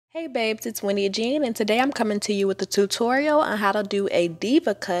Hey babes, it's Winnie Jean, and today I'm coming to you with a tutorial on how to do a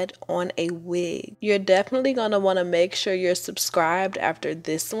diva cut on a wig. You're definitely going to want to make sure you're subscribed after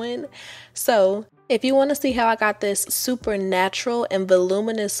this one. So if you want to see how I got this super natural and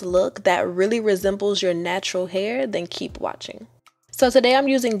voluminous look that really resembles your natural hair, then keep watching. So today I'm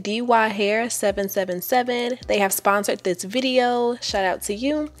using DYHAIR777. They have sponsored this video. Shout out to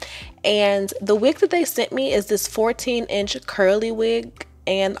you. And the wig that they sent me is this 14-inch curly wig.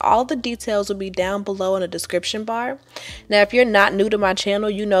 And all the details will be down below in the description bar. Now, if you're not new to my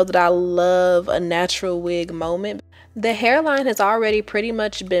channel, you know that I love a natural wig moment. The hairline has already pretty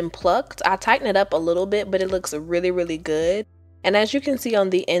much been plucked. I tightened it up a little bit, but it looks really, really good. And as you can see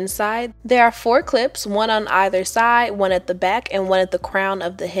on the inside, there are 4 clips, one on either side, one at the back, and one at the crown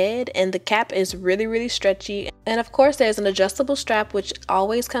of the head. And the cap is really, really stretchy. And of course, there's an adjustable strap, which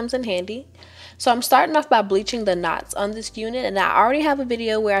always comes in handy. So I'm starting off by bleaching the knots on this unit, and I already have a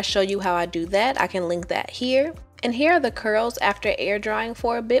video where I show you how I do that. I can link that here. And here are the curls after air drying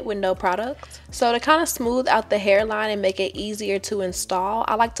for a bit with no product. So to kind of smooth out the hairline and make it easier to install,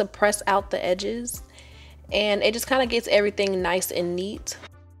 I like to press out the edges, and it just kind of gets everything nice and neat.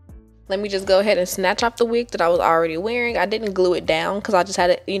 Let me just go ahead and snatch off the wig that I was already wearing. I didn't glue it down because I just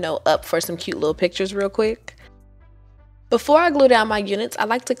had it, up for some cute little pictures real quick. Before I glue down my units, I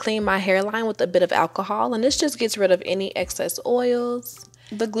like to clean my hairline with a bit of alcohol, and this just gets rid of any excess oils.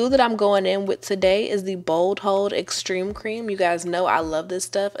 The glue that I'm going in with today is the Bold Hold Extreme Cream. You guys know I love this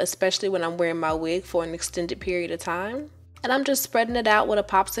stuff, especially when I'm wearing my wig for an extended period of time. And I'm just spreading it out with a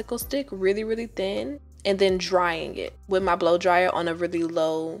popsicle stick really, really thin, and then drying it with my blow dryer on a really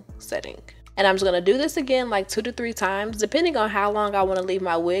low setting. And I'm just going to do this again like 2 to 3 times. Depending on how long I want to leave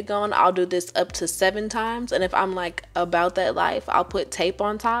my wig on, I'll do this up to 7 times. And if I'm like about that life, I'll put tape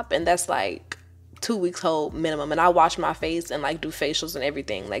on top, and that's like 2 weeks hold minimum. And I wash my face and like do facials and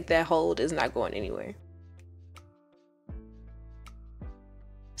everything. Like that hold is not going anywhere.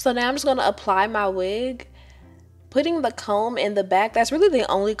 So now I'm just going to apply my wig. Putting the comb in the back, that's really the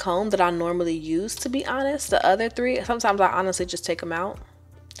only comb that I normally use, to be honest. The other 3, sometimes I honestly just take them out.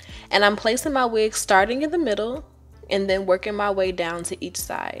 And I'm placing my wig starting in the middle and then working my way down to each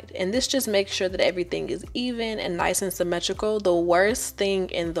side. And this just makes sure that everything is even and nice and symmetrical. The worst thing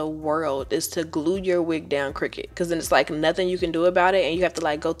in the world is to glue your wig down crooked, because then it's like nothing you can do about it, and you have to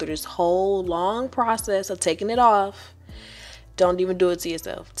like go through this whole long process of taking it off. Don't even do it to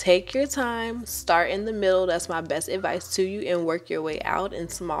yourself. Take your time, start in the middle. That's my best advice to you, and work your way out in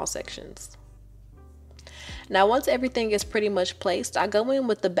small sections. Now once everything is pretty much placed, I go in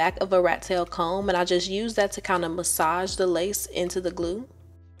with the back of a rat tail comb, and I just use that to kind of massage the lace into the glue.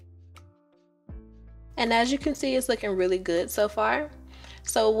 And as you can see, it's looking really good so far.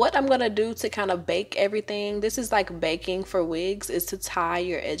 So what I'm going to do to kind of bake everything, this is like baking for wigs, is to tie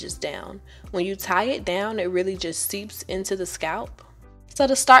your edges down. When you tie it down, it really just seeps into the scalp. So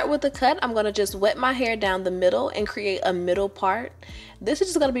to start with the cut, I'm going to just wet my hair down the middle and create a middle part. This is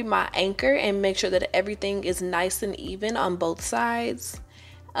just going to be my anchor and make sure that everything is nice and even on both sides.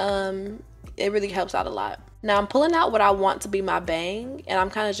 It really helps out a lot. Now I'm pulling out what I want to be my bang, and I'm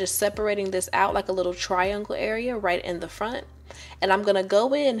kind of just separating this out like a little triangle area right in the front. And I'm going to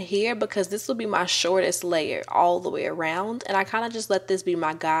go in here because this will be my shortest layer all the way around, and I kind of just let this be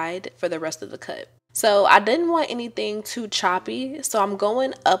my guide for the rest of the cut. So I didn't want anything too choppy, so I'm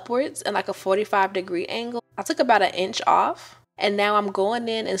going upwards in like a 45-degree angle. I took about 1 inch off, and now I'm going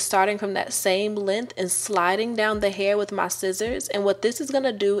in and starting from that same length and sliding down the hair with my scissors. And what this is going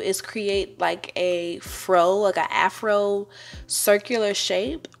to do is create like a fro, like an afro circular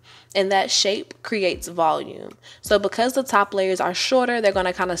shape. And that shape creates volume. So because the top layers are shorter, they're going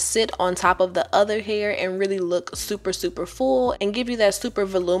to kind of sit on top of the other hair and really look super, super full and give you that super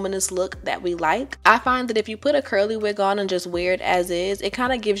voluminous look that we like. I find that if you put a curly wig on and just wear it as is, it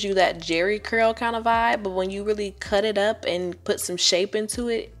kind of gives you that Jerry curl kind of vibe. But when you really cut it up and put some shape into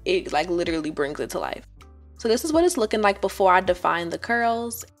it, it like literally brings it to life. So this is what it's looking like before I define the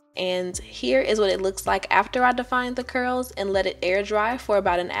curls. And here is what it looks like after I define the curls and let it air dry for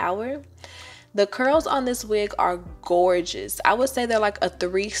about an hour. The curls on this wig are gorgeous. I would say they're like a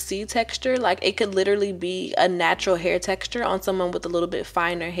 3C texture. Like it could literally be a natural hair texture on someone with a little bit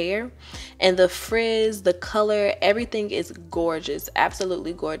finer hair. And the frizz, the color, everything is gorgeous.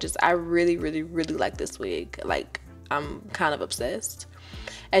 Absolutely gorgeous. I really, really, really like this wig. Like I'm kind of obsessed.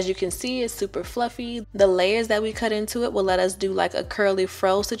 As you can see, it's super fluffy. The layers that we cut into it will let us do like a curly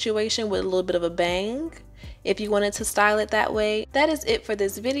fro situation with a little bit of a bang. if you wanted to style it that way. That is it for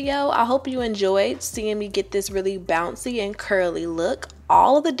this video. I hope you enjoyed seeing me get this really bouncy and curly look.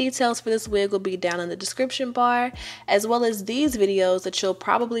 All of the details for this wig will be down in the description bar, as well as these videos that you'll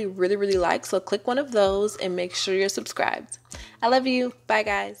probably really like. So click one of those and make sure you're subscribed. I love you. Bye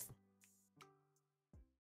guys.